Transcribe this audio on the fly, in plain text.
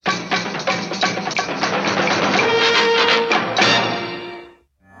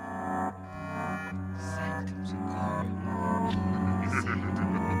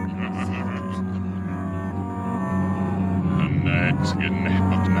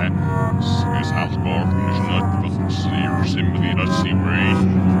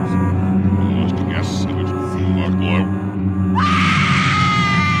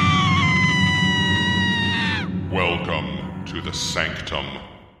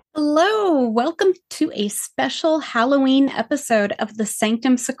Hello, welcome to a special Halloween episode of the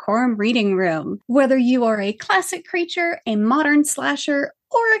Sanctum Secorum Reading Room. Whether you are a classic creature, a modern slasher,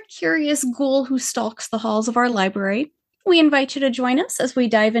 or a curious ghoul who stalks the halls of our library, we invite you to join us as we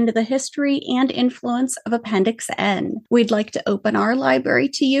dive into the history and influence of Appendix N. We'd like to open our library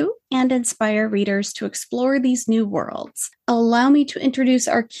to you and inspire readers to explore these new worlds. Allow me to introduce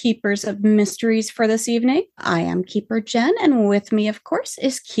our keepers of mysteries for this evening. I am Keeper Jen, and with me, of course,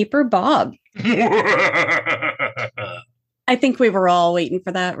 is Keeper Bob. I think we were all waiting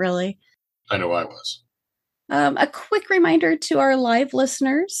for that, really. I know I was. A quick reminder to our live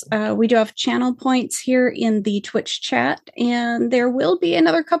listeners, we do have channel points here in the Twitch chat, and there will be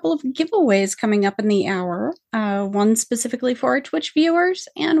another couple of giveaways coming up in the hour, one specifically for our Twitch viewers,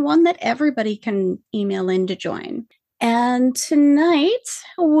 and one that everybody can email in to join. And tonight,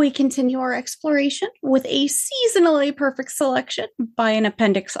 we continue our exploration with a seasonally perfect selection by an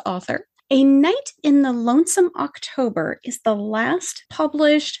appendix author. A Night in the Lonesome October is the last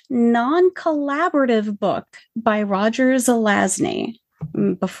published non-collaborative book by Roger Zelazny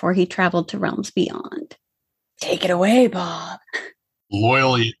before he traveled to realms beyond. Take it away, Bob.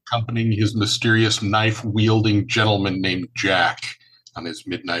 Loyally accompanying his mysterious knife-wielding gentleman named Jack on his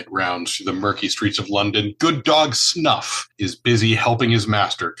midnight rounds through the murky streets of London, good dog Snuff is busy helping his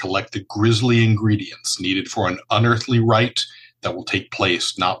master collect the grisly ingredients needed for an unearthly rite that will take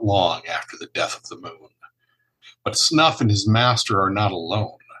place not long after the death of the moon. But Snuff and his master are not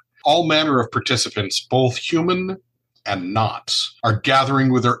alone. All manner of participants, both human and not, are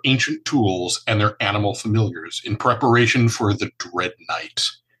gathering with their ancient tools and their animal familiars in preparation for the dread night.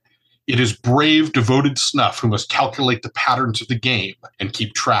 It is brave, devoted Snuff who must calculate the patterns of the game and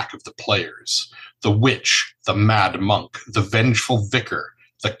keep track of the players. The witch, the mad monk, the vengeful vicar,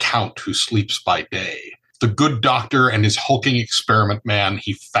 the count who sleeps by day, the good doctor and his hulking experiment man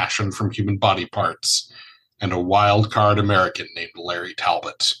he fashioned from human body parts, and a wild card American named Larry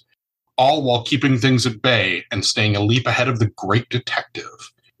Talbot. All while keeping things at bay and staying a leap ahead of the great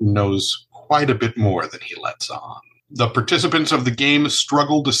detective, who knows quite a bit more than he lets on. The participants of the game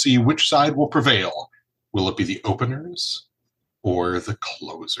struggle to see which side will prevail. Will it be the openers or the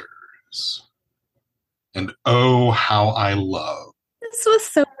closers? And oh, how I love This was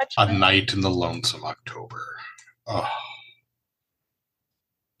so much A fun. Night in the Lonesome October. Oh.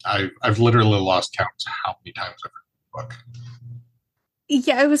 I've literally lost count to how many times I've read the book.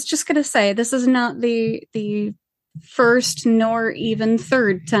 Yeah, I was just going to say, this is not the first nor even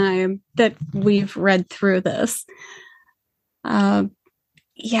third time that we've read through this. I'm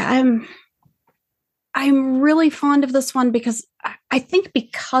really fond of this one because I think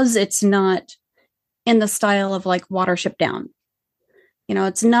because it's not in the style of like Watership Down. You know,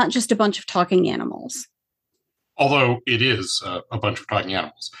 it's not just a bunch of talking animals. Although it is a bunch of talking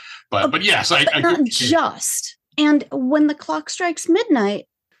animals. But yes, I not just. And when the clock strikes midnight,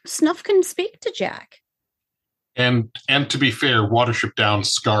 Snuff can speak to Jack. And to be fair, Watership Down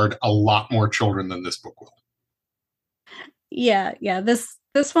scarred a lot more children than this book will. Yeah.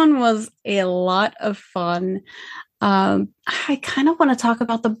 This one was a lot of fun. I kind of want to talk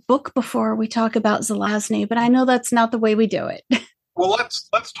about the book before we talk about Zelazny, but I know that's not the way we do it. Well, let's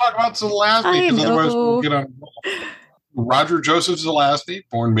talk about Zelazny, because otherwise we'll get on. Roger Joseph Zelazny,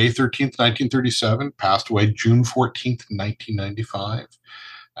 born May 13th, 1937, passed away June 14th, 1995.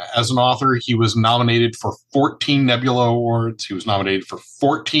 As an author, he was nominated for 14 Nebula Awards. He was nominated for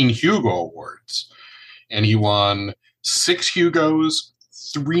 14 Hugo Awards. And he won 6 Hugos,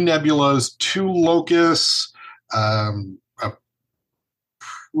 3 Nebulas, 2 Locus, a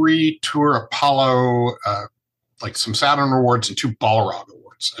pre-tour Apollo, like some Saturn Awards, and 2 Balrog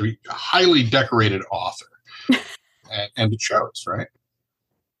Awards. I mean, a highly decorated author. And it shows, right?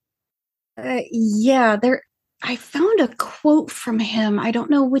 I found a quote from him. I don't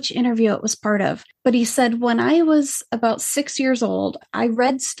know which interview it was part of, but he said, when I was about 6 years old, I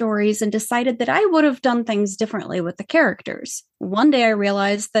read stories and decided that I would have done things differently with the characters. One day I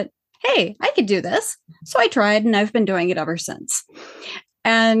realized that, hey, I could do this. So I tried, and I've been doing it ever since.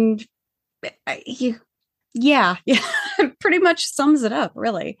 And pretty much sums it up,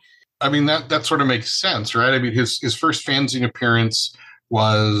 really. I mean, that sort of makes sense, right? I mean, his first fanzine appearance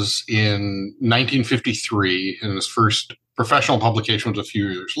was in 1953, and his first professional publication was a few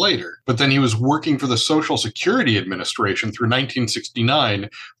years later. But then he was working for the Social Security Administration through 1969,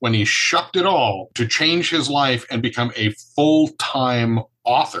 when he shucked it all to change his life and become a full-time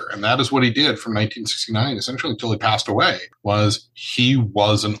author. And that is what he did from 1969, essentially until he passed away, he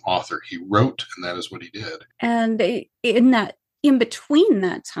was an author. He wrote, and that is what he did. And in between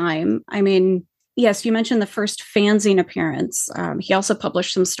that time, I mean, yes, you mentioned the first fanzine appearance. He also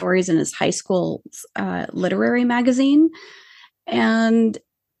published some stories in his high school literary magazine. And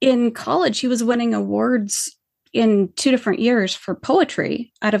in college, he was winning awards in 2 different years for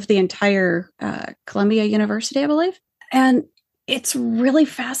poetry out of the entire Columbia University, I believe. And it's really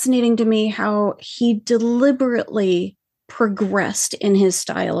fascinating to me how he deliberately progressed in his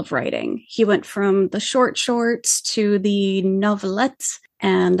style of writing. He went from the short shorts to the novelettes,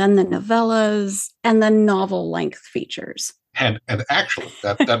 and then the novellas, and then novel length features. And actually,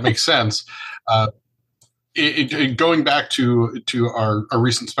 that makes sense. Going back to our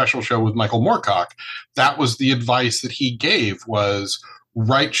recent special show with Michael Moorcock, that was the advice that he gave, was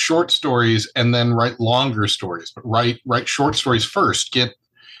write short stories and then write longer stories, but write short stories first. Get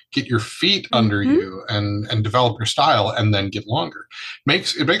your feet under you and develop your style, and then get longer.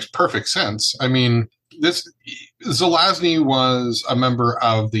 It makes perfect sense. I mean, Zelazny was a member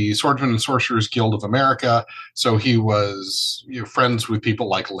of the Swordsmen and Sorcerers Guild of America, so he was friends with people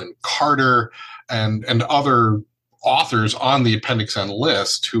like Lynn Carter and other authors on the Appendix N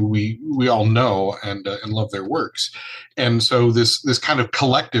list who we all know and love their works. And so this kind of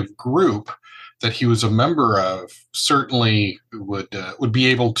collective group that he was a member of certainly would be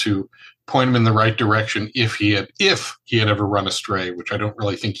able to point him in the right direction if he had ever run astray, which I don't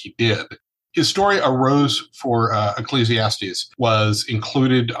really think he did. His story, A Rose for Ecclesiastes, was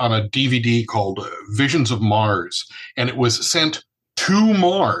included on a DVD called Visions of Mars, and it was sent to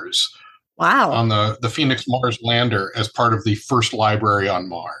Mars. Wow. On the Phoenix Mars lander as part of the first library on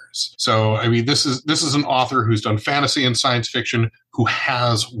Mars. So, I mean, this is an author who's done fantasy and science fiction who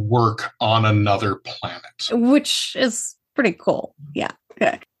has work on another planet. Which is pretty cool. Yeah.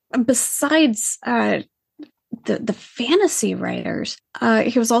 Besides the fantasy writers,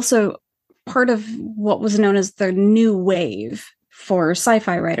 he was also part of what was known as the new wave for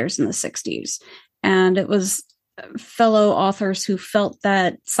sci-fi writers in the 60s. And it was fellow authors who felt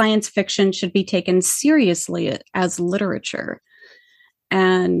that science fiction should be taken seriously as literature.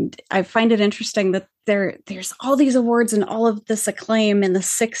 And I find it interesting that there's all these awards and all of this acclaim in the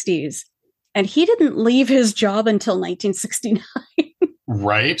 60s, and he didn't leave his job until 1969.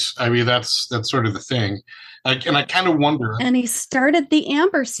 Right? I mean, that's sort of the thing. And I kind of wonder. And he started the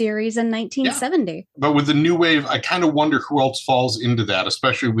Amber series in 1970. Yeah. But with the new wave, I kind of wonder who else falls into that,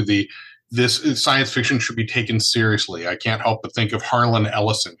 especially with this science fiction should be taken seriously. I can't help but think of Harlan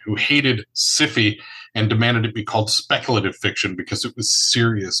Ellison, who hated sci-fi and demanded it be called speculative fiction because it was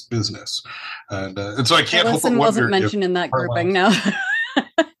serious business. And so I can't help but wonder. Wasn't mentioned in that grouping, no.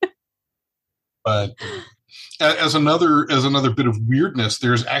 But as another bit of weirdness,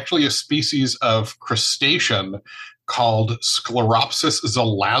 there's actually a species of crustacean called Scleropsis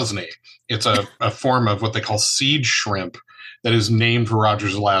zelazny. It's a form of what they call seed shrimp that is named for Roger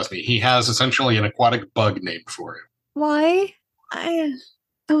Zelazny. He has essentially an aquatic bug named for him. Why?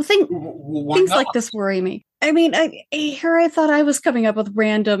 Things like this worry me. I mean, I thought I was coming up with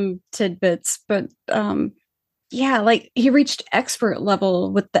random tidbits, but yeah, like he reached expert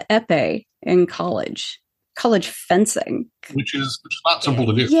level with the epee in college fencing, which is not simple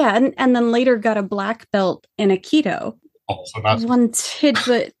to do. Yeah, and then later got a black belt in Aikido. Also, not one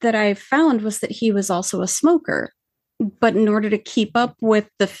tidbit that I found was that he was also a smoker. But in order to keep up with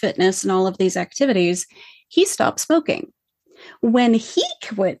the fitness and all of these activities, he stopped smoking. When he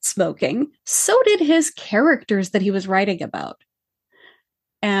quit smoking, so did his characters that he was writing about.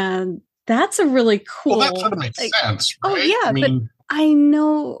 And that's a really cool. Well, that sort of makes sense, right? Oh yeah, but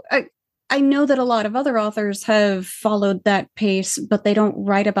I know that a lot of other authors have followed that pace, but they don't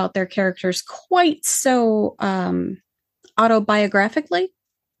write about their characters quite so autobiographically.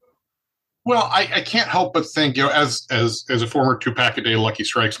 Well, I can't help but think, as a former 2-pack-a-day Lucky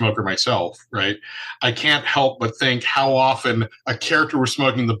Strike smoker myself, right? I can't help but think how often a character was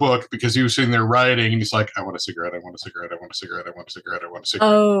smoking the book because he was sitting there writing and he's like, I want a cigarette, I want a cigarette, I want a cigarette, I want a cigarette, I want a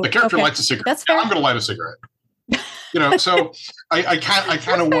cigarette. Oh, the character lights a cigarette. That's fair. I'm going to light a cigarette. So I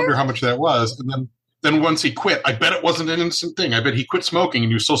kind of wonder how much that was. And then once he quit, I bet it wasn't an instant thing. I bet he quit smoking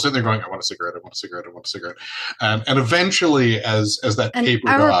and he was still sitting there going, I want a cigarette, I want a cigarette, I want a cigarette. And eventually, as that tapered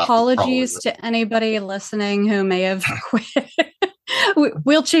off. Our apologies to anybody listening who may have quit.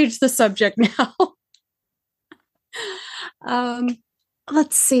 We'll change the subject now.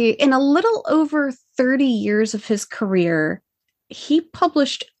 Let's see. In a little over 30 years of his career, he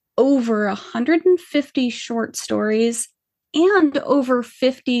published over 150 short stories and over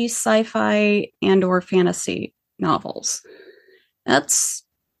 50 sci-fi and or fantasy novels. That's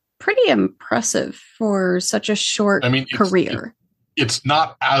pretty impressive for such a short career. it's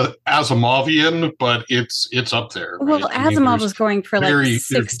not Asimovian, but it's up there, Well, right? I mean, Asimov was going for like there's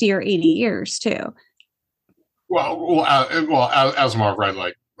 60 or 80 years too. Asimov read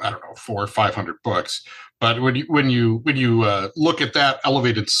like I don't know 400 or 500 books, but when you look at that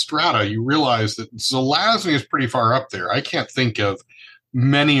elevated strata, you realize that Zelazny is pretty far up there. I can't think of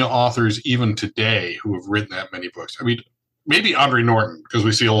many authors even today who have written that many books. I mean, maybe Andre Norton because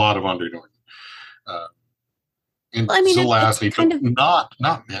we see a lot of Andre Norton and Well, I mean, Zelazny, kind but of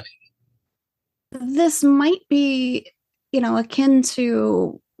not many. this might be, akin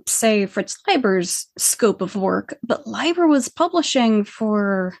to say Fritz Leiber's scope of work, but Leiber was publishing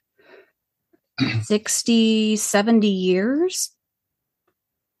for 60, 70 years.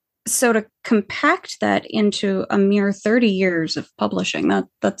 So to compact that into a mere 30 years of publishing,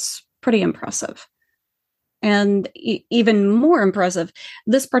 that's pretty impressive. And even more impressive,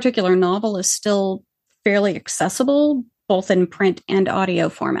 this particular novel is still fairly accessible, both in print and audio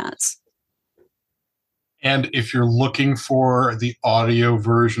formats. And if you're looking for the audio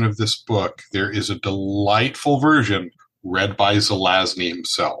version of this book, there is a delightful version read by Zelazny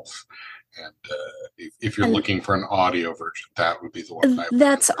himself. And if you're looking for an audio version, that would be the one.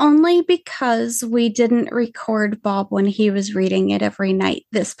 That's only because we didn't record Bob when he was reading it every night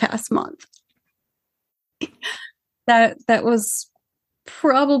this past month. That was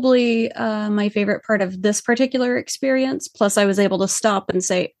probably my favorite part of this particular experience. Plus, I was able to stop and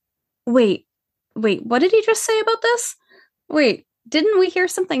say, wait, what did he just say about this? Wait, didn't we hear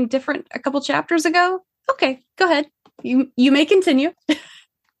something different a couple chapters ago? Okay, go ahead. You may continue.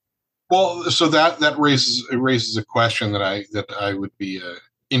 Well, so that raises a question that I would be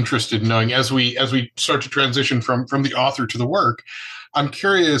interested in knowing as we start to transition from the author to the work. I'm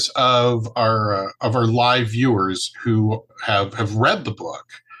curious of our live viewers who have read the book.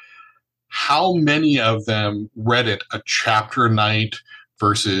 How many of them read it a chapter a night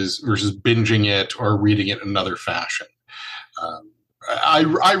versus binging it or reading it in another fashion?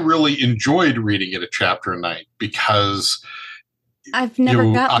 I really enjoyed reading it a chapter a night because I've never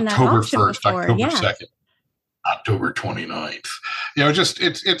gotten October that option 1st, before. October Yeah. 2nd, October 29th. Just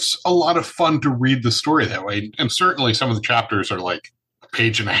it's a lot of fun to read the story that way. And certainly some of the chapters are like a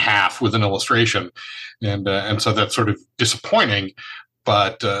page and a half with an illustration. And so that's sort of disappointing.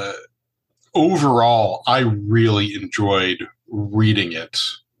 But overall, I really enjoyed reading it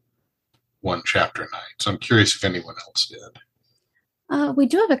one chapter a night. So I'm curious if anyone else did. We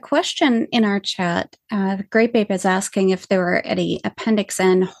do have a question in our chat. Great Babe is asking if there were any Appendix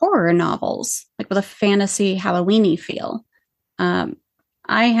N horror novels, like with a fantasy Halloween-y feel.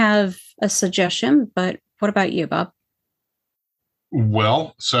 I have a suggestion, but what about you, Bob?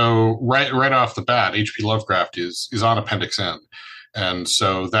 Well, so right off the bat, H.P. Lovecraft is on Appendix N, and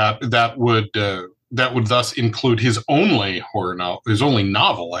so that would thus include his only horror novel, his only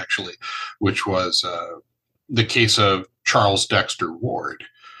novel actually, which was The Case of Charles Dexter Ward,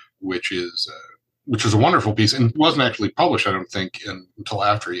 which is a wonderful piece and wasn't actually published, I don't think, until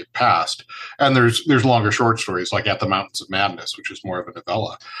after he had passed. And there's longer short stories like At the Mountains of Madness, which is more of a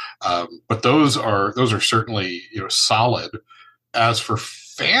novella. But those are certainly solid. As for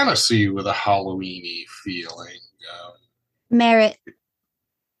fantasy with a Halloween-y feeling, Merit.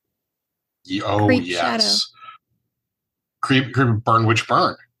 Creep yes, Creep Burn Witch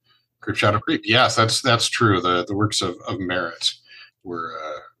Burn. Creep Shadow Creep. Yes, that's true. The works of Merritt were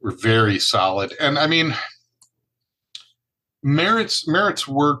very solid, and I mean, Merritt's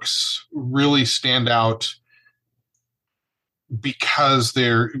works really stand out because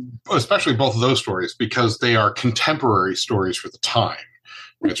they're, especially both of those stories, because they are contemporary stories for the time.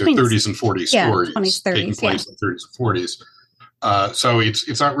 Right? They're 30s and 40s stories 20s, 30s, taking place in the 30s and 40s. So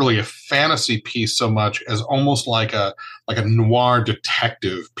it's not really a fantasy piece so much as almost like a noir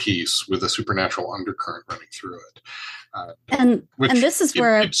detective piece with a supernatural undercurrent running through it. And this is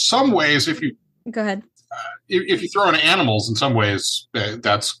where, in some ways, if you go ahead, if you throw in animals, in some ways,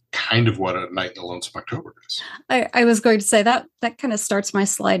 that's kind of what A Night in the Lonesome October is. I was going to say that kind of starts my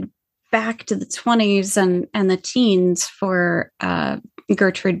slide back to the 20s and the teens for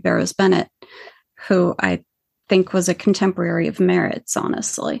Gertrude Burroughs Bennett, who I think was a contemporary of Merritt's,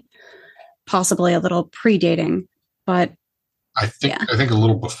 honestly, possibly a little predating, but I think a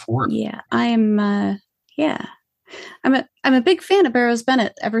little before. Yeah, I'm a big fan of Burroughs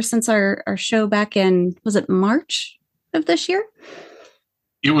Bennett ever since our show back in, was it March of this year?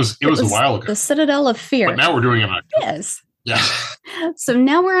 It was a while ago. The Citadel of Fear. But now we're doing it in October. Yes. Yeah. So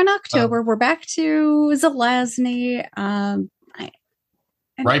now we're in October. We're back to Zelazny.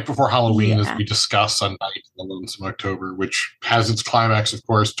 right before Halloween, as Yeah. we discuss on Night in the Lonesome October, which has its climax, of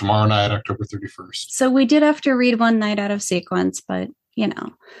course, tomorrow night, October 31st. So we did have to read one night out of sequence, but you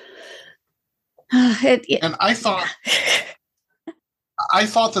know, it And I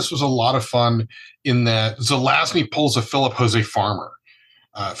thought this was a lot of fun in that Zelazny pulls a Philip Jose Farmer.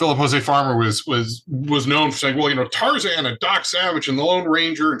 Philip Jose Farmer was known for saying, well, Tarzan and Doc Savage and the Lone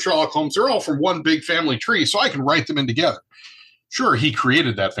Ranger and Sherlock Holmes, they're all from one big family tree, so I can write them in together. Sure, he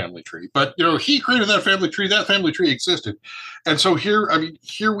created that family tree, but he created that family tree. That family tree existed, and so here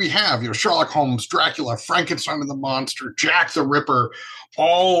we have Sherlock Holmes, Dracula, Frankenstein and the Monster, Jack the Ripper,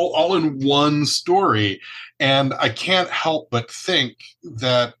 all in one story, and I can't help but think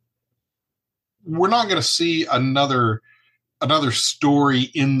that we're not going to see another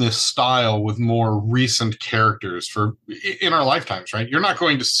story in this style with more recent characters in our lifetimes, right? You're not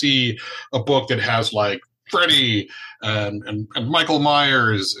going to see a book that has like Freddy and Michael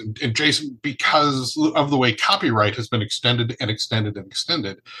Myers and Jason, because of the way copyright has been extended and extended and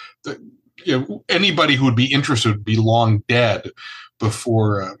extended. Anybody who would be interested would be long dead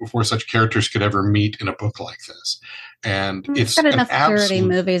before such characters could ever meet in a book like this. And it's got enough parody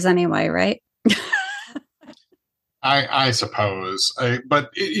movies anyway, right? I suppose,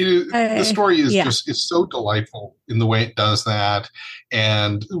 but the story is is so delightful in the way it does that,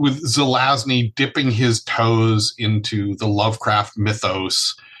 and with Zelazny dipping his toes into the Lovecraft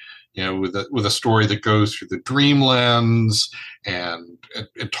mythos, with a story that goes through the dream lens, and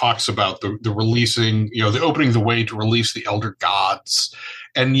it talks about the releasing, the opening the way to release the elder gods,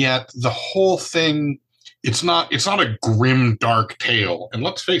 and yet the whole thing. It's not a grim, dark tale, and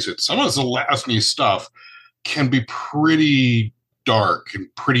let's face it, some of Zelazny's stuff can be pretty dark and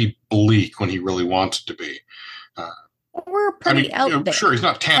pretty bleak when he really wants it to be. We're pretty out there. Sure, he's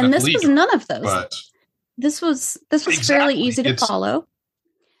not Tanith and this Leader, was none of those. But this was exactly. Fairly easy to follow.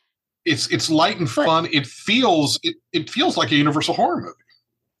 It's light and fun. It feels like a Universal horror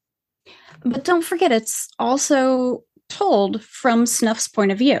movie. But don't forget, it's also told from Snuff's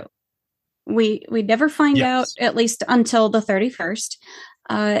point of view. We never find out, at least until the 31st,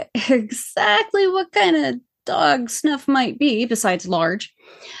 exactly what kind of dog Snuff might be, besides large.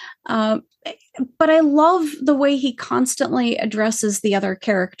 But I love the way he constantly addresses the other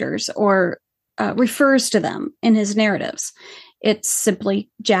characters or refers to them in his narratives. It's simply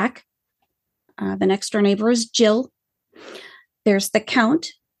Jack. The next door neighbor is Jill. There's the Count.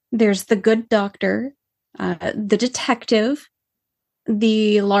 There's the good doctor, the detective,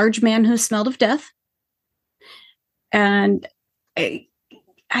 the large man who smelled of death. And I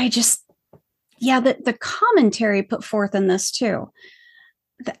just, the commentary put forth in this too.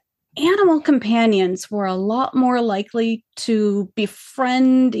 The animal companions were a lot more likely to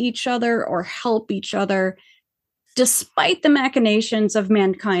befriend each other or help each other, despite the machinations of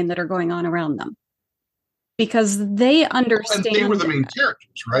mankind that are going on around them. Because they understand. And they were the main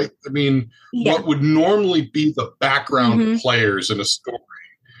characters, right? I mean, what would normally be the background players in a story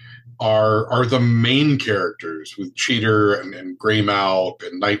are the main characters, with Cheater and Greymouth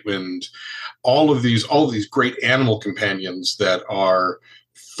and Nightwind, all of these great animal companions that are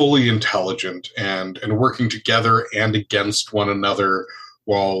fully intelligent and working together and against one another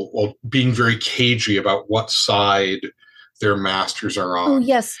while being very cagey about what side their masters are on. Oh,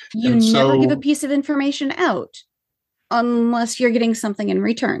 yes. You never give a piece of information out unless you're getting something in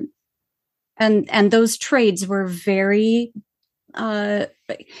return. And those trades were very...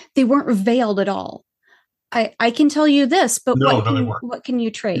 they weren't veiled at all. I can tell you this, but what can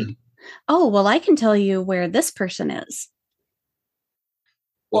you trade? Mm. Oh, well, I can tell you where this person is.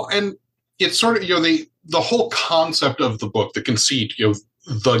 Well, and it's sort of, the whole concept of the book, the conceit,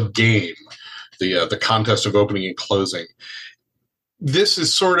 the game, the contest of opening and closing. This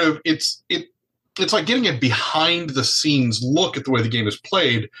is sort of, it's like getting a behind the scenes look at the way the game is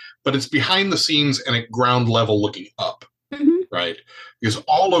played, but it's behind the scenes and at ground level looking up. Right, because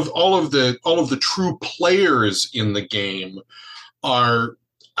all of the true players in the game are.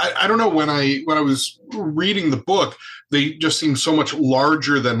 I don't know, when I was reading the book, they just seem so much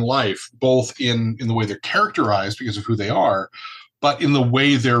larger than life, both in the way they're characterized because of who they are, but in the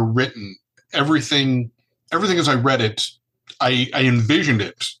way they're written. Everything as I read it, I envisioned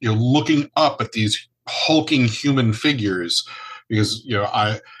it, looking up at these hulking human figures, because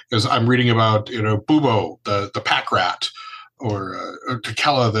I'm reading about Bubo, the pack rat, or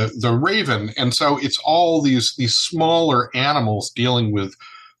Tekela, the raven, and so it's all these smaller animals dealing with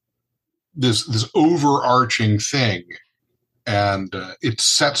this overarching thing, and it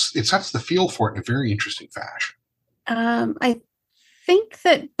sets the feel for it in a very interesting fashion. I think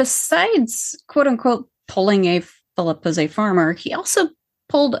that besides quote unquote pulling a Philip Jose Farmer, he also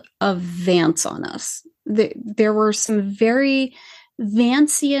pulled a Vance on us. There were some very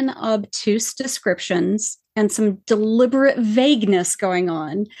Vancian, obtuse descriptions and some deliberate vagueness going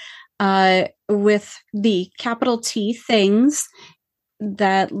on with the capital T things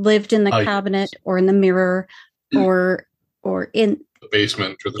that lived in the cabinet or in the mirror or in the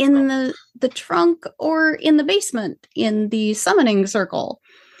basement or the trunk or in the basement in the summoning circle.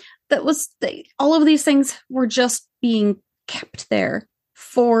 That was all of these things were just being kept there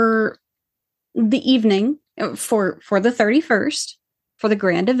for the evening, for the 31st, for the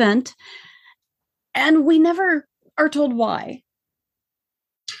grand event, and we never are told why.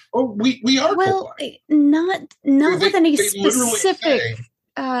 Oh, we are told why. Not with any specific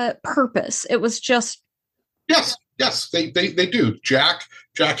purpose. It was just yes, they do. Jack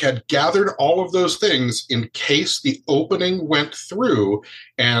had gathered all of those things in case the opening went through,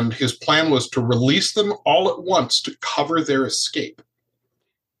 and his plan was to release them all at once to cover their escape.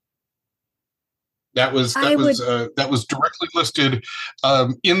 That was directly listed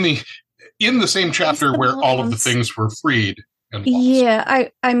in the same chapter where all of the things were freed. Yeah,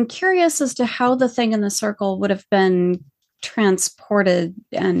 I'm curious as to how the thing in the circle would have been transported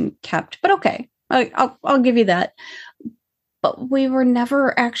and kept, but okay, I'll give you that. But we were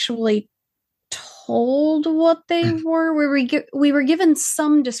never actually told what they were. We were given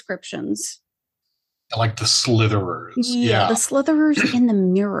some descriptions, like the Slitherers. Yeah, the Slitherers in the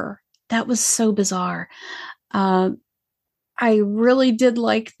mirror. That was so bizarre. I really did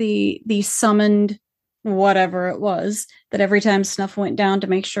like the summoned whatever it was that every time Snuff went down to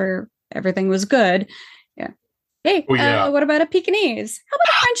make sure everything was good. Yeah. Hey, what about a Pekingese? How about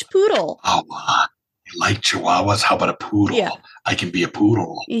a French poodle? Oh, you like Chihuahuas? How about a poodle? Yeah. I can be a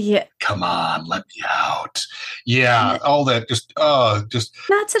poodle. Yeah. Come on, let me out. Yeah, all that just That's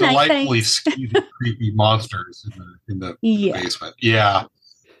delightfully skeevy, creepy monsters in the basement. Yeah.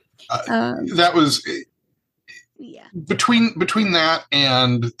 That was between that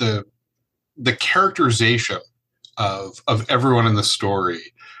and the characterization of everyone in the story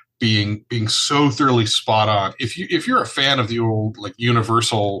being so thoroughly spot on. If you're a fan of the old like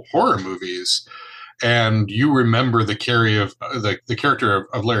Universal horror movies and you remember the character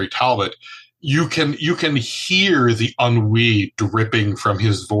of Larry Talbot, you can hear the ennui dripping from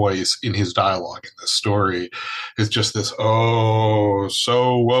his voice in his dialogue in this story. It's just this, oh,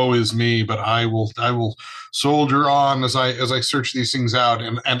 so woe is me, but I will soldier on as I search these things out,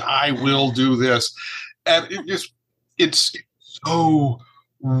 and I will do this. And it's so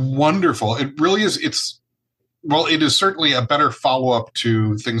wonderful. It really is. It is certainly a better follow-up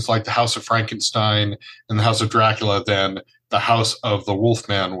to things like the House of Frankenstein and the House of Dracula than the House of the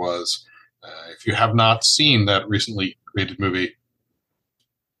Wolfman was. If you have not seen that recently created movie,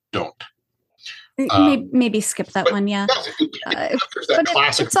 don't. Maybe skip that one, yeah.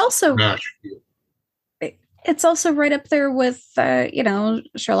 It's also right up there with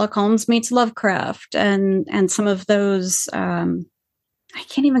Sherlock Holmes meets Lovecraft and some of those. I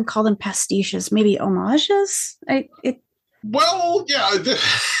can't even call them pastiches, maybe homages. This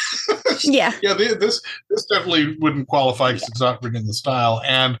definitely wouldn't qualify because it's not written in the style.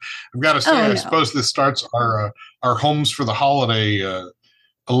 And I've got to say, I suppose this starts our Holmes for the holiday a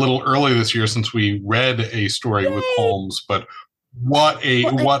little early this year since we read a story with Holmes. But what a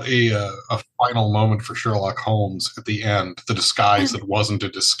final moment for Sherlock Holmes at the end, the disguise that wasn't a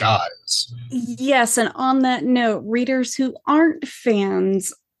disguise. Yes, and on that note, readers who aren't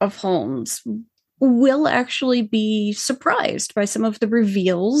fans of Holmes will actually be surprised by some of the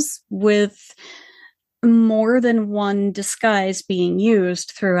reveals, with more than one disguise being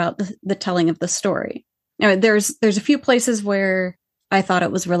used throughout the telling of the story. Now, there's a few places where I thought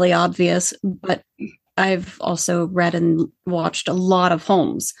it was really obvious, but I've also read and watched a lot of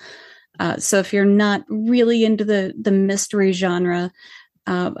Holmes. So if you're not really into the mystery genre,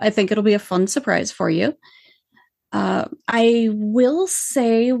 I think it'll be a fun surprise for you. I will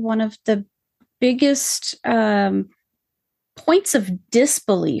say one of the biggest points of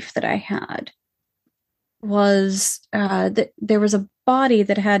disbelief that I had was that there was a body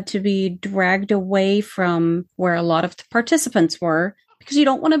that had to be dragged away from where a lot of the participants were, because you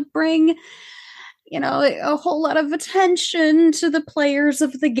don't want to bring a whole lot of attention to the players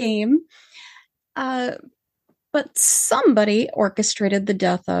of the game. But somebody orchestrated the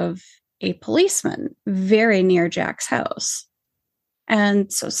death of a policeman very near Jack's house.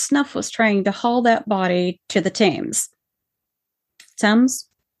 And so Snuff was trying to haul that body to the Thames. Thames?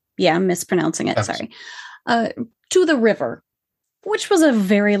 Yeah, I'm mispronouncing it, sorry. To the river, which was a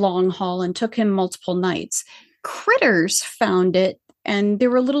very long haul and took him multiple nights. Critters found it, and there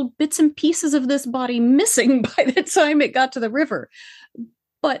were little bits and pieces of this body missing by the time it got to the river.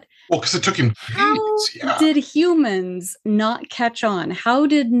 But well, because it took him how days. Yeah. did humans not catch on? How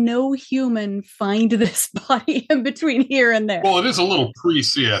did no human find this body in between here and there? Well, it is a little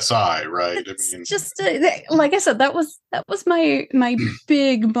pre-CSI, right? It's just like I said, that was my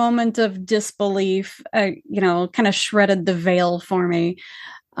big moment of disbelief. Kind of shredded the veil for me.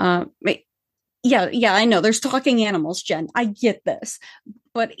 Yeah, I know there's talking animals, Jen. I get this,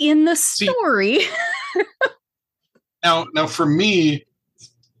 but in the story, now for me,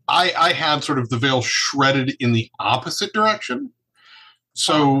 I had sort of the veil shredded in the opposite direction.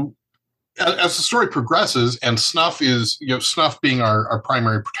 So as the story progresses, and Snuff is, Snuff being our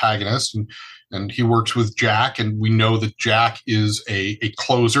primary protagonist, and he works with Jack, and we know that Jack is a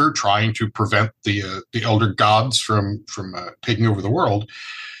closer trying to prevent the elder gods from taking over the world.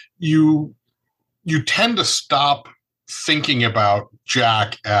 You tend to stop thinking about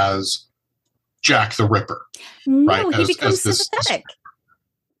Jack as Jack the Ripper. No, right? He becomes sympathetic.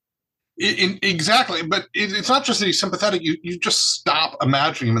 Exactly, but it's not just that he's sympathetic. You just stop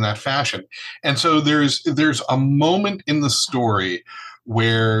imagining him in that fashion, and so there's a moment in the story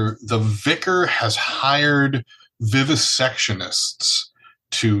where the vicar has hired vivisectionists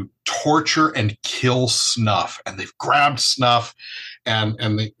to torture and kill Snuff, and they've grabbed Snuff, and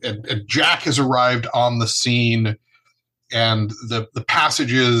Jack has arrived on the scene, and the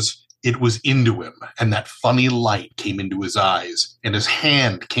passage is, it was into him, and that funny light came into his eyes, and his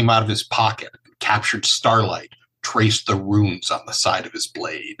hand came out of his pocket and captured starlight, traced the runes on the side of his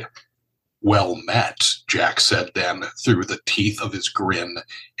blade. Well met, Jack said then, through the teeth of his grin,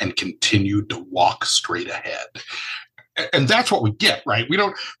 and continued to walk straight ahead. And that's what we get, right? We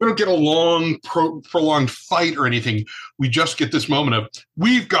don't get a long, prolonged fight or anything. We just get this moment of,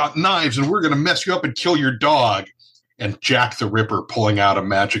 we've got knives and we're going to mess you up and kill your dog. And Jack the Ripper pulling out a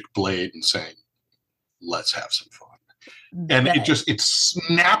magic blade and saying, let's have some fun. And it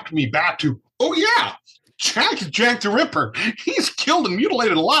snapped me back to, oh yeah, Jack the Ripper. He's killed and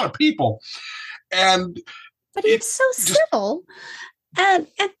mutilated a lot of people. But he's so civil. And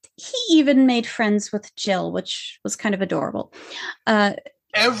he even made friends with Jill, which was kind of adorable.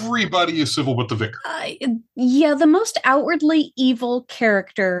 Everybody is civil with the vicar. Yeah, the most outwardly evil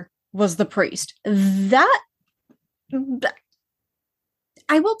character was the priest. I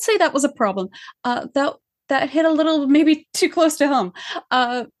will say that was a problem. That hit a little maybe too close to home.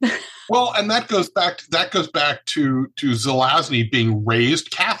 Well, and that goes back to Zelazny being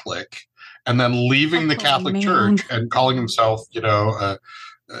raised Catholic and then leaving the Catholic Church and calling himself,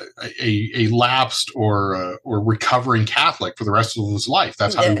 a lapsed or recovering Catholic for the rest of his life.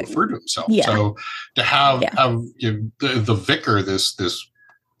 That's how he referred to himself. Yeah. So to have the vicar, this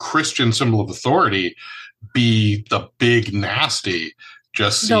Christian symbol of authority, be the big nasty,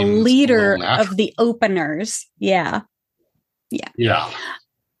 just the leader of the openers. Yeah.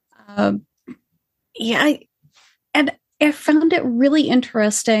 And I found it really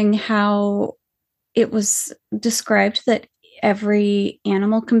interesting how it was described that every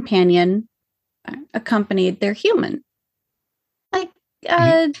animal companion accompanied their human. Like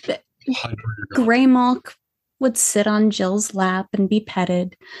Greymalk would sit on Jill's lap and be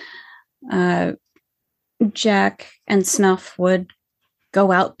petted. Jack and Snuff would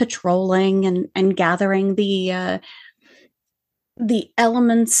go out patrolling and gathering the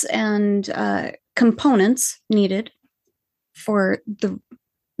elements and components needed for the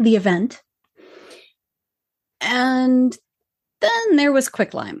event. And then there was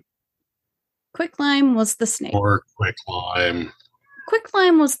Quicklime. Quicklime was the snake. Or Quicklime.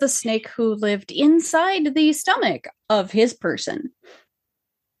 Quicklime was the snake who lived inside the stomach of his person.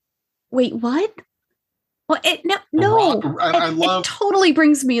 Wait, what? Well, it totally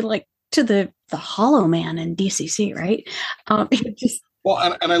brings me like to the Hollow Man in DCC, right?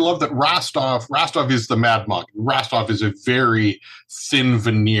 Well, and I love that Rostov is the Mad Monk. Rostov is a very thin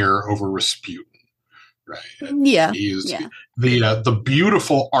veneer over Rasputin, right? Yeah. The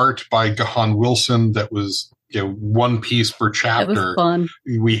beautiful art by Gahan Wilson that was one piece per chapter. That was fun.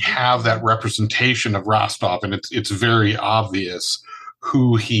 We have that representation of Rostov, and it's very obvious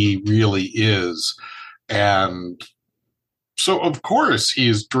who he really is. And so, of course, he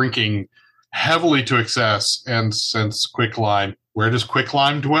is drinking heavily to excess. And since Quicklime, where does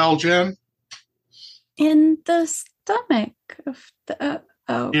Quicklime dwell, In the stomach of the...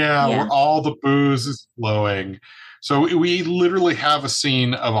 where all the booze is flowing. So we literally have a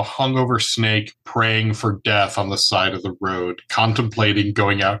scene of a hungover snake praying for death on the side of the road, contemplating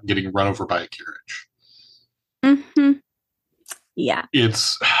going out and getting run over by a carriage. Mm-hmm. Yeah.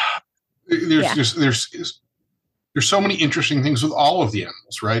 There's so many interesting things with all of the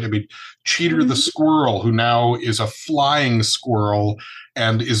animals, right? I mean, Cheater the squirrel, who now is a flying squirrel,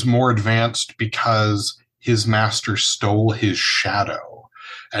 and is more advanced because his master stole his shadow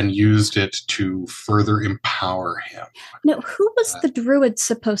and used it to further empower him. No, who was the druid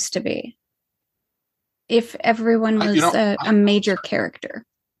supposed to be? If everyone was a major character.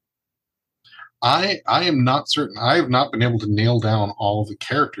 I am not certain. I have not been able to nail down all of the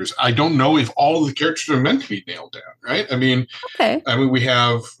characters. I don't know if all of the characters are meant to be nailed down, right? I mean, we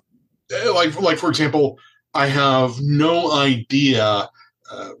have like for example, I have no idea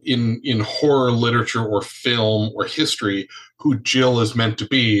in horror literature or film or history who Jill is meant to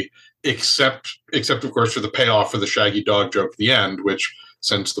be, except of course for the payoff for the Shaggy Dog joke at the end, which,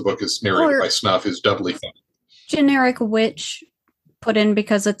 since the book is narrated by Snuff, is doubly funny. Generic witch put in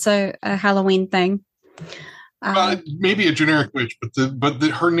because it's a Halloween thing. Maybe a generic witch, but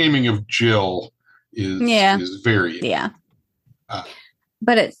her naming of Jill is very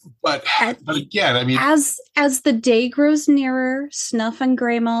but again, I mean, as the day grows nearer, Snuff and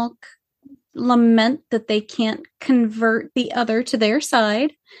Greymalk lament that they can't convert the other to their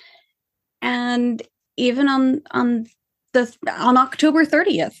side, and even on October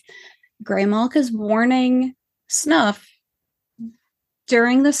 30th, Greymalk is warning Snuff,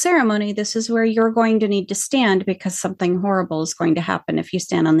 during the ceremony, this is where you're going to need to stand because something horrible is going to happen if you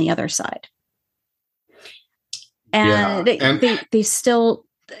stand on the other side. And they still,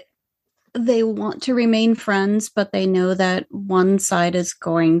 they want to remain friends, but they know that one side is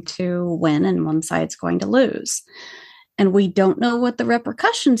going to win and one side's going to lose. And we don't know what the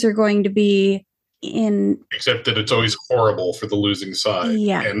repercussions are going to be except that it's always horrible for the losing side.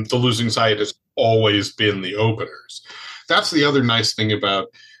 Yeah. And the losing side has always been the openers. That's the other nice thing about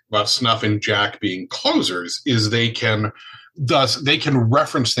Snuff and Jack being closers, is they can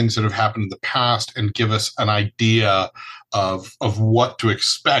reference things that have happened in the past and give us an idea of what to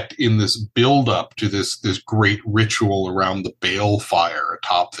expect in this build up to this great ritual around the balefire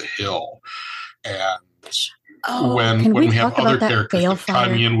atop the hill. And when we have other characters that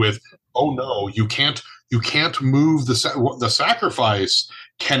come in with, oh no, you can't move the sacrifice.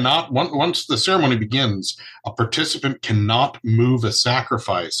 Cannot, once the ceremony begins, a participant cannot move a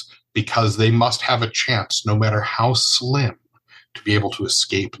sacrifice because they must have a chance, no matter how slim, to be able to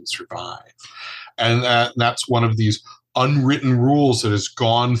escape and survive. And that's one of these unwritten rules that has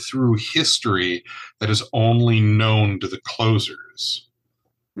gone through history that is only known to the closers.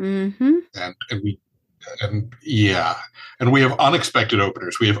 Mm-hmm. And we have unexpected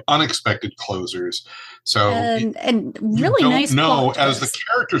openers. We have unexpected closers. So and really nice. As the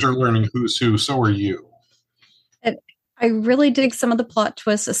characters are learning who's who, so are you. I really dig some of the plot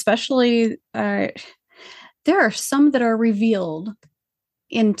twists, especially there are some that are revealed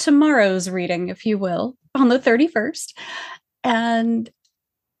in tomorrow's reading, if you will, on the 31st, and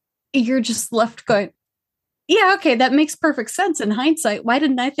you're just left going, yeah, okay, that makes perfect sense in hindsight. Why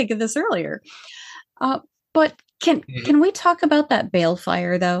didn't I think of this earlier? But can we talk about that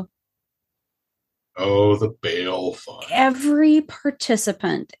balefire, though? Oh, the balefire. Every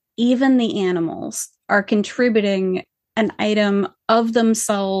participant, even the animals, are contributing an item of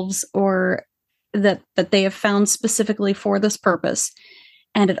themselves or that they have found specifically for this purpose.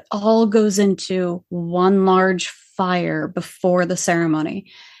 And it all goes into one large fire before the ceremony.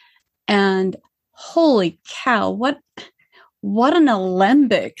 And holy cow, what an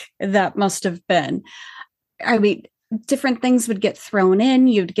alembic that must have been. I mean, different things would get thrown in.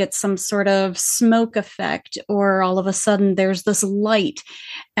 You'd get some sort of smoke effect, or all of a sudden there's this light,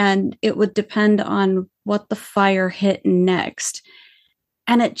 and it would depend on what the fire hit next.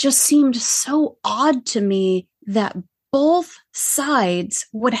 And it just seemed so odd to me that both sides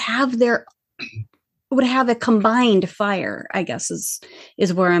would have a combined fire, I guess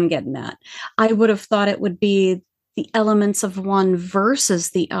is where I'm getting at. I would have thought it would be the elements of one versus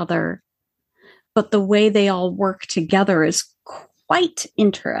the other, but the way they all work together is quite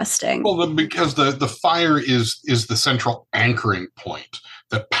interesting. Well, because the fire is the central anchoring point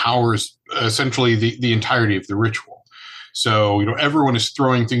that powers essentially the entirety of the ritual. So, everyone is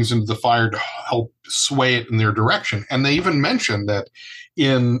throwing things into the fire to help sway it in their direction. And they even mention that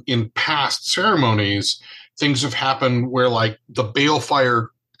in past ceremonies, things have happened where, like, the balefire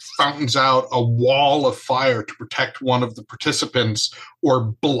fountains out a wall of fire to protect one of the participants or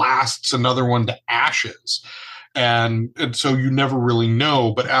blasts another one to ashes. And so you never really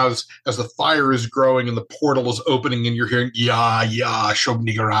know. But as the fire is growing and the portal is opening and you're hearing, Ya,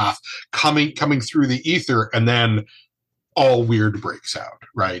 Shub-Niggurath coming through the ether, and then all weird breaks out,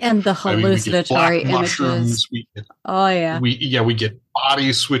 right? And the hallucinatory images. We get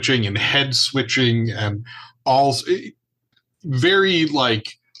body switching and head switching and all very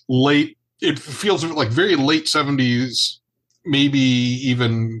like late. It feels like very late 70s maybe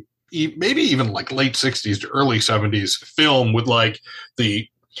even maybe even like late 60s to early 70s film with like the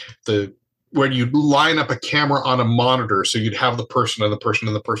when you'd line up a camera on a monitor, so you'd have the person and the person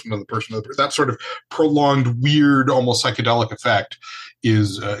and the person and the person and the person. That sort of prolonged, weird, almost psychedelic effect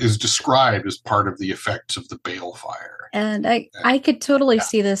is described as part of the effects of the balefire. And I could totally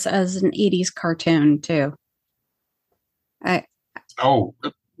see this as an 80s cartoon too.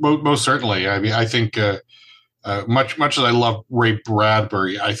 Most certainly. I mean, I think much as I love Ray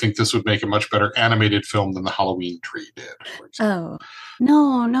Bradbury, I think this would make a much better animated film than The Halloween Tree did. For example.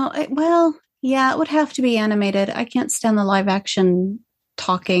 No. Well, yeah, it would have to be animated. I can't stand the live action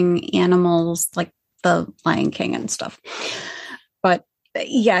talking animals like the Lion King and stuff. But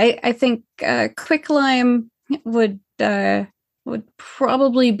yeah, I think Quicklime would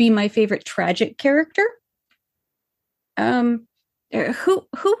probably be my favorite tragic character. Who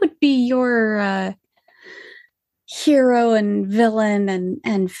would be your hero and villain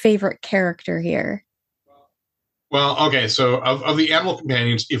and favorite character here? Well, okay, so of the animal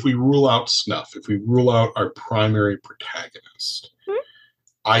companions, if we rule out Snuff, if we rule out our primary protagonist,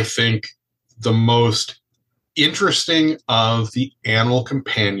 I think the most interesting of the animal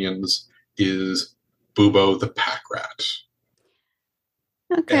companions is Bubo the pack rat.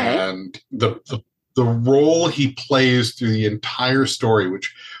 Okay. And the role he plays through the entire story,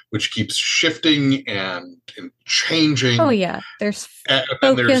 which keeps shifting and changing. Oh yeah, there's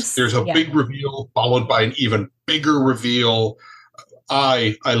there's a big reveal followed by an even bigger reveal.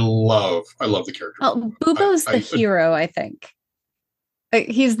 I love the character. Well, Bubo's the hero, I think.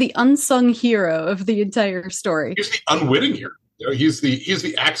 He's the unsung hero of the entire story. He's the unwitting hero. He's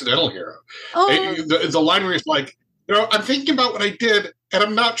the accidental hero. Oh. The line where he's like, I'm thinking about what I did, and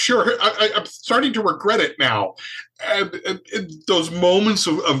I'm not sure. I'm starting to regret it now. And those moments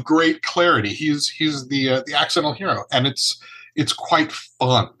of great clarity, he's the accidental hero, and it's quite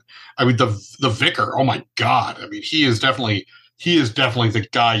fun. I mean, the vicar. Oh my God! I mean, he is definitely the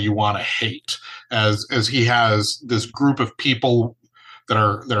guy you want to hate, as he has this group of people that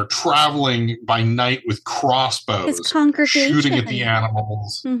are traveling by night with crossbows, shooting at the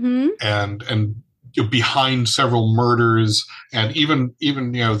animals, and behind several murders, and even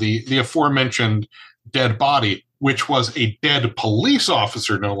the aforementioned dead body, which was a dead police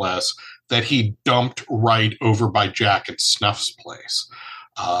officer, no less, that he dumped right over by Jack and Snuff's place.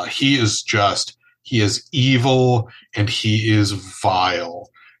 He is evil, and he is vile,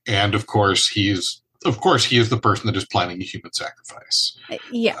 and of course he is the person that is planning a human sacrifice.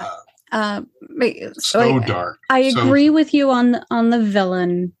 Yeah. Dark. I agree with you on the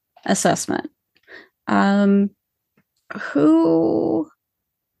villain assessment. Who,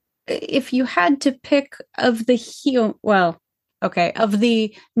 if you had to pick of the of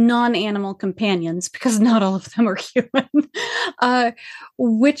the non-animal companions, because not all of them are human,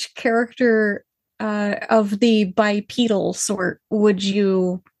 which character of the bipedal sort would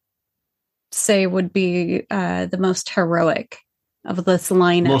you say would be the most heroic of this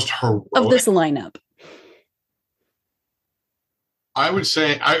lineup? I would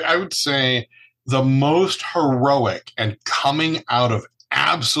say the most heroic and coming out of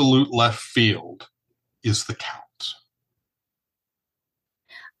absolute left field is the Count.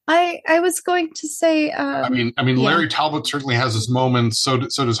 I was going to say. I mean, Larry Talbot certainly has his moments. So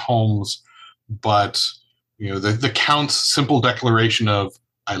does Holmes, but the Count's simple declaration of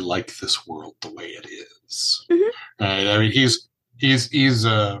 "I like this world the way it is." Mm-hmm. Right? I mean, he's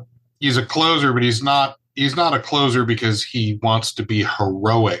a closer, but he's not a closer because he wants to be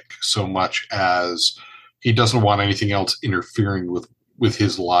heroic so much as he doesn't want anything else interfering with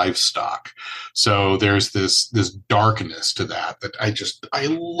his livestock. So there's this darkness to that I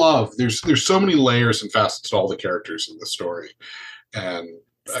love. There's so many layers and facets to all the characters in the story. And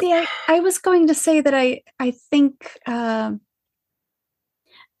see, I was going to say that I think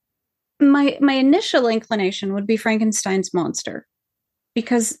my initial inclination would be Frankenstein's monster,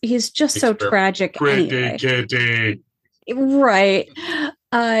 because he's just so tragic anyway. Kitty. Right.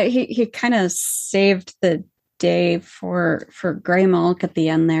 He kind of saved the day for Greymalk at the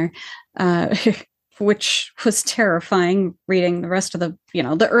end there, which was terrifying reading the rest of the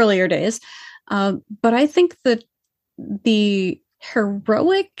earlier days. But I think that the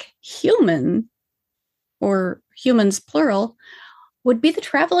heroic human, or humans plural, would be the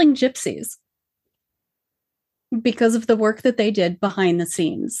traveling gypsies, because of the work that they did behind the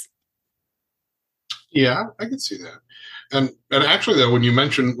scenes. Yeah, I can see that. And actually, though, when you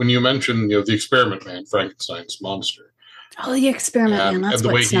mention the Experiment Man, Frankenstein's monster. Oh, the Experiment Man, that's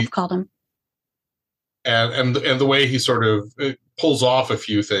what Snuff called him. And the way he sort of pulls off a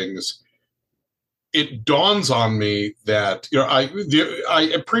few things, it dawns on me that,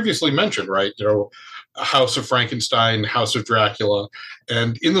 I previously mentioned, right, House of Frankenstein, House of Dracula,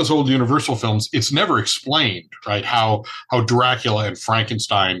 and in those old Universal films, it's never explained, right, how Dracula and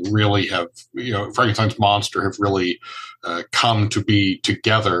Frankenstein really have, Frankenstein's monster have really come to be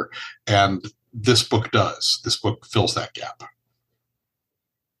together, and this book does. This book fills that gap.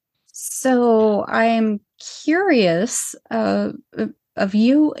 So I'm curious of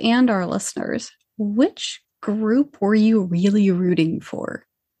you and our listeners, which group were you really rooting for?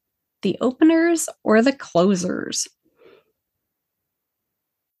 The openers or the closers?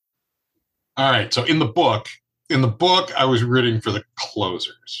 All right. So in the book, I was rooting for the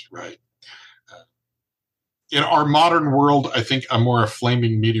closers, right? In our modern world, I think I'm more a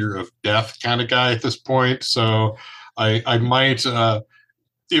flaming meteor of death kind of guy at this point. So I might,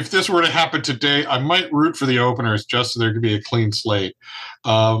 if this were to happen today, I might root for the openers just so there could be a clean slate.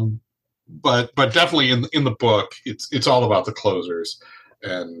 But definitely in the book, it's all about the closers,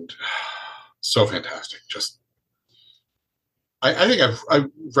 and so fantastic. Just, I think I've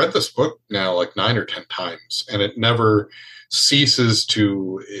read this book now like 9 or 10 times, and it never ceases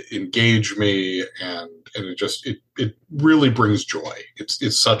to engage me, and it really brings joy.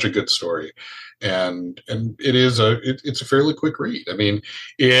 It's such a good story, and it's a fairly quick read. I mean,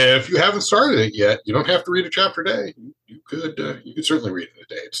 if you haven't started it yet, you don't have to read a chapter a day. You could certainly read it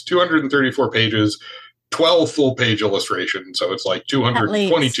a day. It's 234 pages, 12 full page illustrations, so it's like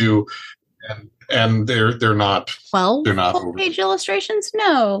 222, and they're not 12 full page illustrations.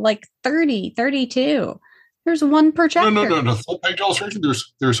 No, like 30, 32. There's one per chapter. No. Full page illustration.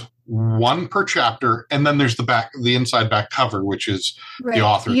 There's one per chapter, and then there's the inside back cover, which is right. The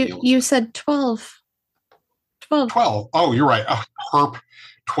author. You said 12. 12. Oh, you're right. Herp.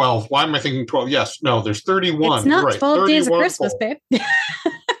 12. Why am I thinking 12? Yes. No, there's 31. It's not 12 days of Christmas, babe.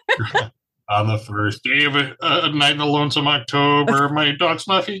 On the first day of a night in the lonesome October, my dog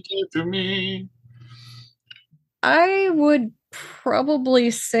Snuffy gave to me. I would probably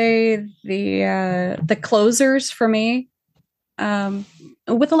say the closers for me,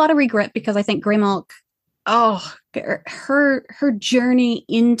 with a lot of regret, because I think Greymalk, her journey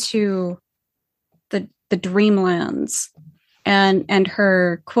into the Dreamlands and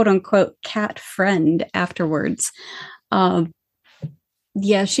her quote unquote cat friend afterwards.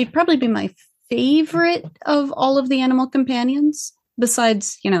 She'd probably be my favorite of all of the animal companions,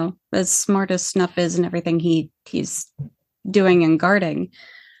 besides, as smart as Snuff is and everything he's doing and guarding.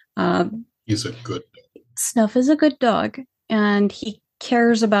 He's a good dog. Snuff is a good dog, and he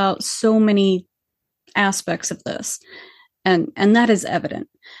cares about so many aspects of this, and that is evident.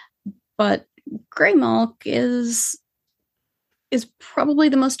 But Greymalk is probably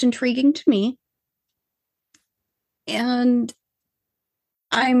the most intriguing to me, and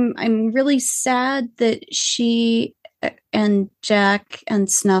I'm really sad that she and Jack and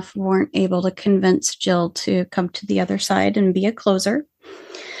Snuff weren't able to convince Jill to come to the other side and be a closer.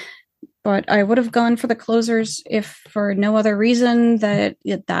 But I would have gone for the closers if for no other reason that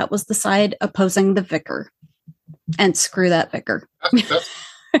was the side opposing the vicar. And screw that vicar.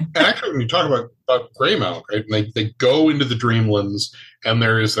 Actually, when you talk about Greymalk, right, they go into the Dreamlands, and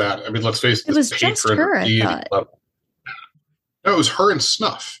there is that. I mean, let's face it, it was just her, I thought. No, it was her and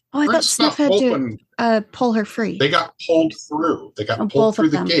Snuff. Oh, I thought Snuff had to pull her free. They got pulled through. They got pulled through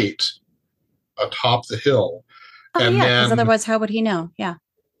the gate atop the hill. Oh, and because otherwise how would he know? Yeah.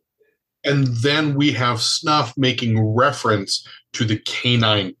 And then we have Snuff making reference to the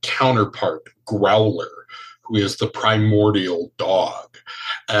canine counterpart, Growler, who is the primordial dog.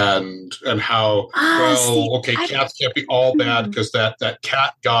 And how, cats can't be all bad because that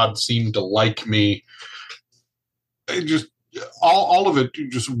cat god seemed to like me. It just... All of it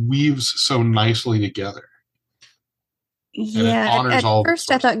just weaves so nicely together. Yeah, at first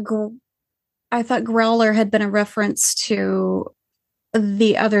I thought Growler had been a reference to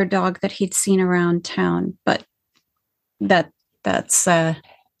the other dog that he'd seen around town, but that's I'm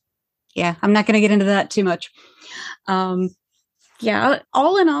not going to get into that too much. All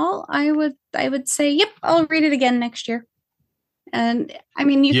in all, I would say, yep, I'll read it again next year. And I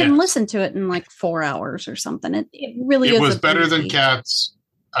mean, you can listen to it in like 4 hours or something. It really is. It was better than Cats.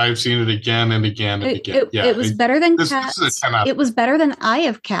 I've seen it again and again and again. It was better than Cats. It was better than Eye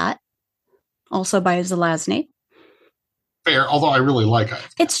of Cat, also by Zelazny. Fair, although I really like Eye of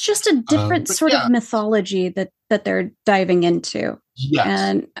Cat. It's just a different sort of mythology that they're diving into. Yes,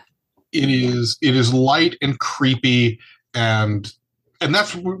 and it is light and creepy, and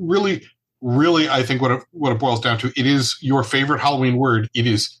that's really. Really, I think what it boils down to, it is your favorite Halloween word. It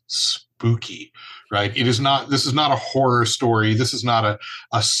is spooky, right? This is not a horror story. This is not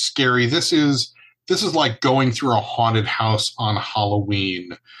a scary. This is this is like going through a haunted house on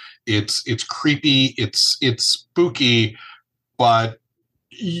Halloween. It's creepy, it's spooky, but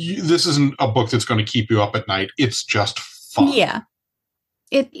this isn't a book that's going to keep you up at night. It's just fun. Yeah.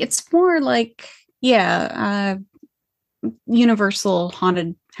 It's more like, Universal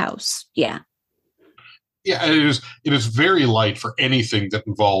haunted house. Yeah. Yeah, it is very light for anything that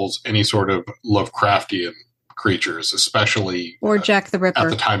involves any sort of Lovecraftian creatures, especially or Jack the Ripper at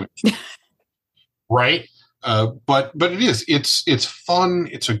the time. Right? But it's fun.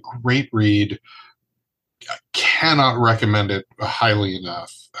 It's a great read. I cannot recommend it highly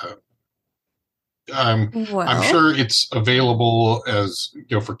enough. I'm sure it's available as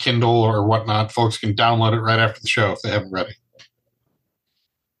for Kindle or whatnot. Folks can download it right after the show if they haven't read it,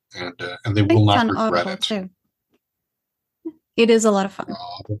 and they will not regret it. Too. It is a lot of fun.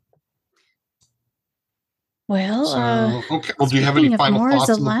 Okay. Well, do you have any final thoughts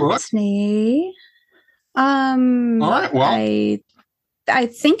on the book? All right. Well, I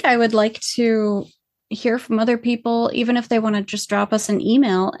think I would like to hear from other people, even if they want to just drop us an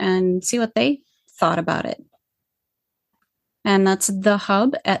email and see what they thought about it. And that's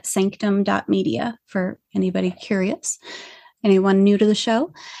thehub@sanctum.media for anybody curious, anyone new to the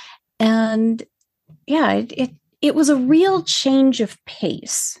show. And yeah, it was a real change of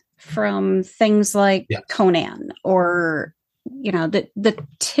pace from things like Conan or the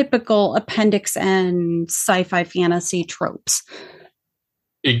typical Appendix N sci-fi fantasy tropes.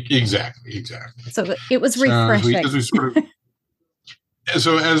 Exactly. So it was refreshing.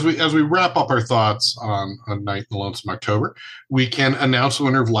 So as we wrap up our thoughts on Night in the Lonesome October, we can announce the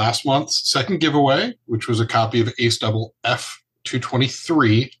winner of last month's second giveaway, which was a copy of Ace Double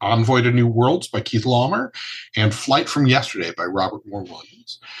F223, Envoy to New Worlds by Keith Laumer, and Flight from Yesterday by Robert Moore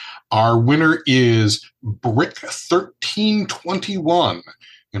Williams. Our winner is Brick1321,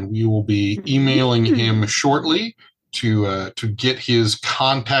 and we will be emailing him shortly to get his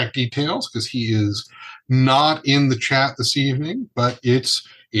contact details, because he is not in the chat this evening, but it's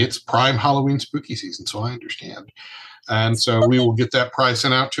prime Halloween spooky season, so I understand. And so we will get that prize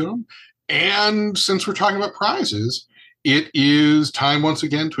sent out to him. And since we're talking about prizes, it is time once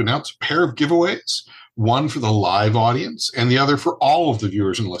again to announce a pair of giveaways, one for the live audience and the other for all of the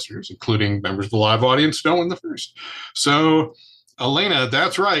viewers and listeners, including members of the live audience who don't win the first. So, Elena,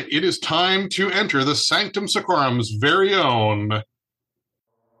 that's right. It is time to enter the Sanctum Secorum's very own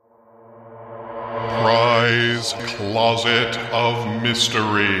Prize Closet of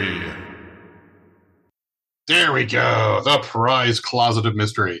Mystery. There we go. The Prize Closet of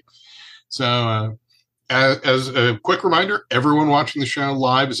Mystery. So, as a quick reminder, everyone watching the show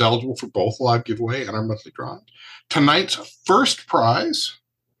live is eligible for both the live giveaway and our monthly drawing. Tonight's first prize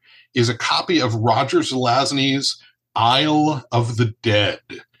is a copy of Roger Zelazny's Isle of the Dead,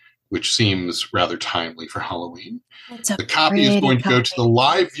 which seems rather timely for Halloween. The copy is going to go to the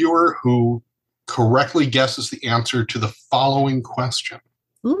live viewer who correctly guesses the answer to the following question.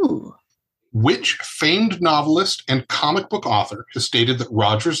 Ooh. Which famed novelist and comic book author has stated that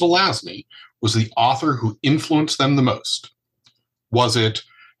Roger Zelazny was the author who influenced them the most? Was it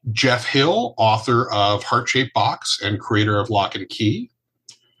Jeff Hill, author of Heart-Shaped Box and creator of Lock and Key?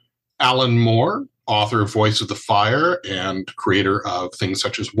 Alan Moore, author of Voice of the Fire and creator of things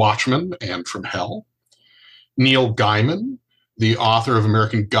such as Watchmen and From Hell? Neil Gaiman, the author of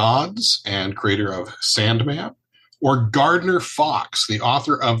American Gods and creator of Sandman? Or Gardner Fox, the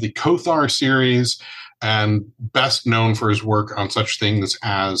author of the Kothar series and best known for his work on such things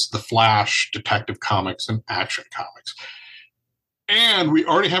as The Flash, Detective Comics, and Action Comics? And we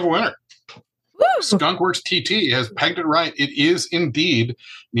already have a winner. Woo! Skunkworks TT has pegged it right. It is indeed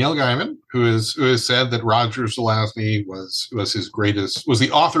Neil Gaiman, who has said that Roger Zelazny was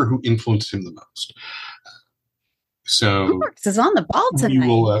the author who influenced him the most. So Skunkworks is on the ball tonight. We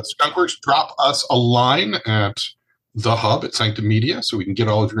will Skunkworks drop us a line at the hub at Sanctum Media so we can get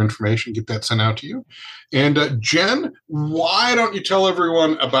all of your information, get that sent out to you. And Jen, why don't you tell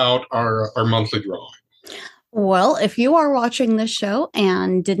everyone about our monthly drawing? Well, if you are watching this show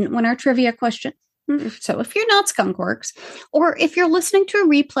and didn't win our trivia question, so if you're not Skunkworks, or if you're listening to a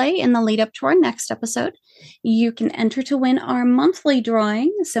replay in the lead up to our next episode, you can enter to win our monthly drawing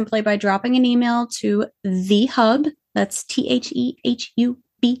simply by dropping an email to thehub, that's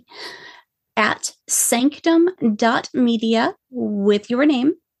THEHUB, at sanctum.media with your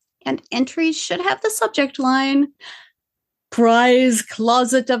name, and entries should have the subject line Prize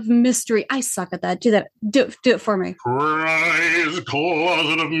Closet of Mystery. I suck at that. Do it for me. Prize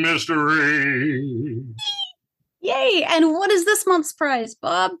Closet of Mystery. Yay! And what is this month's prize,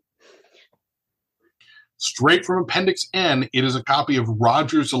 Bob? Straight from Appendix N, it is a copy of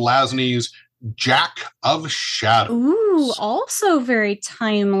Roger Zelazny's Jack of Shadows. Ooh, also very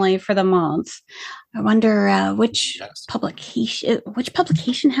timely for the month. I wonder which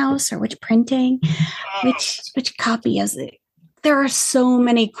publication house or which printing, which copy is it? There are so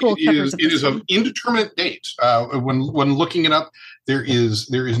many cool covers. It is of indeterminate date. When looking it up, there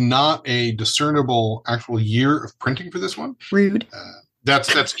is not a discernible actual year of printing for this one. Rude.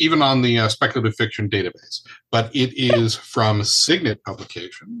 That's even on the speculative fiction database, but it is from Signet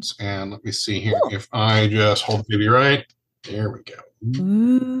Publications. And let me see here. If I just hold the baby right, there we go.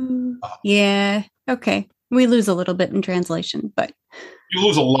 Ooh. Yeah. Okay. We lose a little bit in translation, but you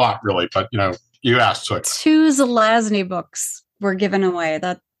lose a lot, really. But you asked, so 2 Zelazny books were given away.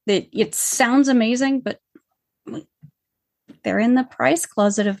 It sounds amazing, but they're in the prize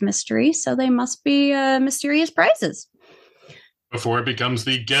closet of mystery, so they must be mysterious prizes. Before it becomes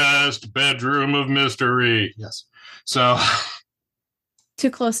the guest bedroom of mystery. Yes. So too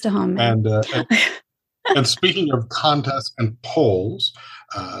close to home. Man. And speaking of contests and polls,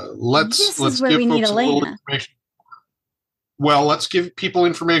 let's give folks a little information. Well, let's give people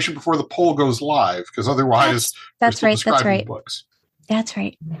information before the poll goes live, because otherwise, that's right. Books. That's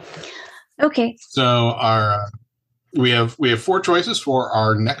right. Okay. So we have 4 choices for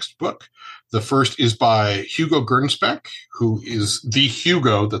our next book. The first is by Hugo Gernsback, who is the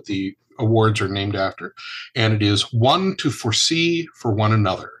Hugo that the awards are named after, and it is One to Foresee for One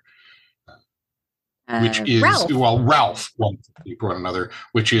Another, which is Ralph One to Foresee for One Another,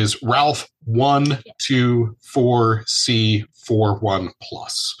 which is Ralph 1 to 4C 41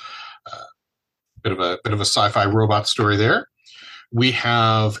 plus. Bit of a sci-fi robot story there. We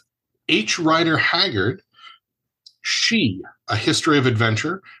have H. Rider Haggard, She, A History of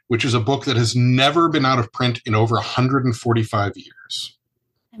Adventure, which is a book that has never been out of print in over 145 years.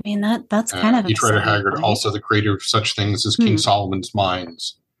 I mean, that's kind of H. Rider Haggard, right? Also the creator of such things as King Solomon's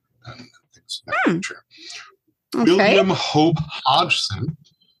Mines and things of that nature. Okay. William Hope Hodgson,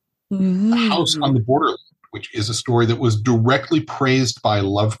 The House on the Borderland, which is a story that was directly praised by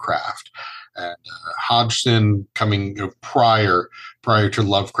Lovecraft. And Hodgson, coming prior to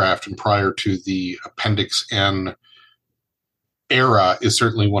Lovecraft and prior to the Appendix N era, is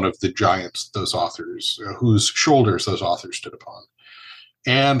certainly one of the giants, those authors, whose shoulders those authors stood upon.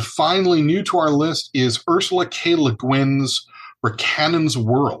 And finally, new to our list is Ursula K. Le Guin's Ricannon's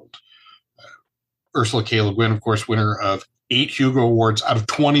World. Ursula K. Le Guin, of course, winner of 8 Hugo Awards out of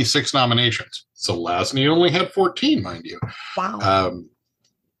 26 nominations. Zelazny only had 14, mind you. Wow.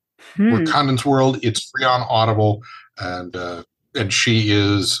 Ricannon's World, it's free on Audible, and she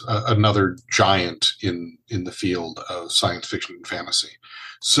is another giant in the field of science fiction and fantasy.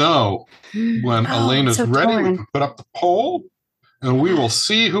 So when Elena's ready, we can put up the poll, and we will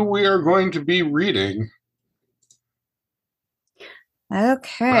see who we are going to be reading.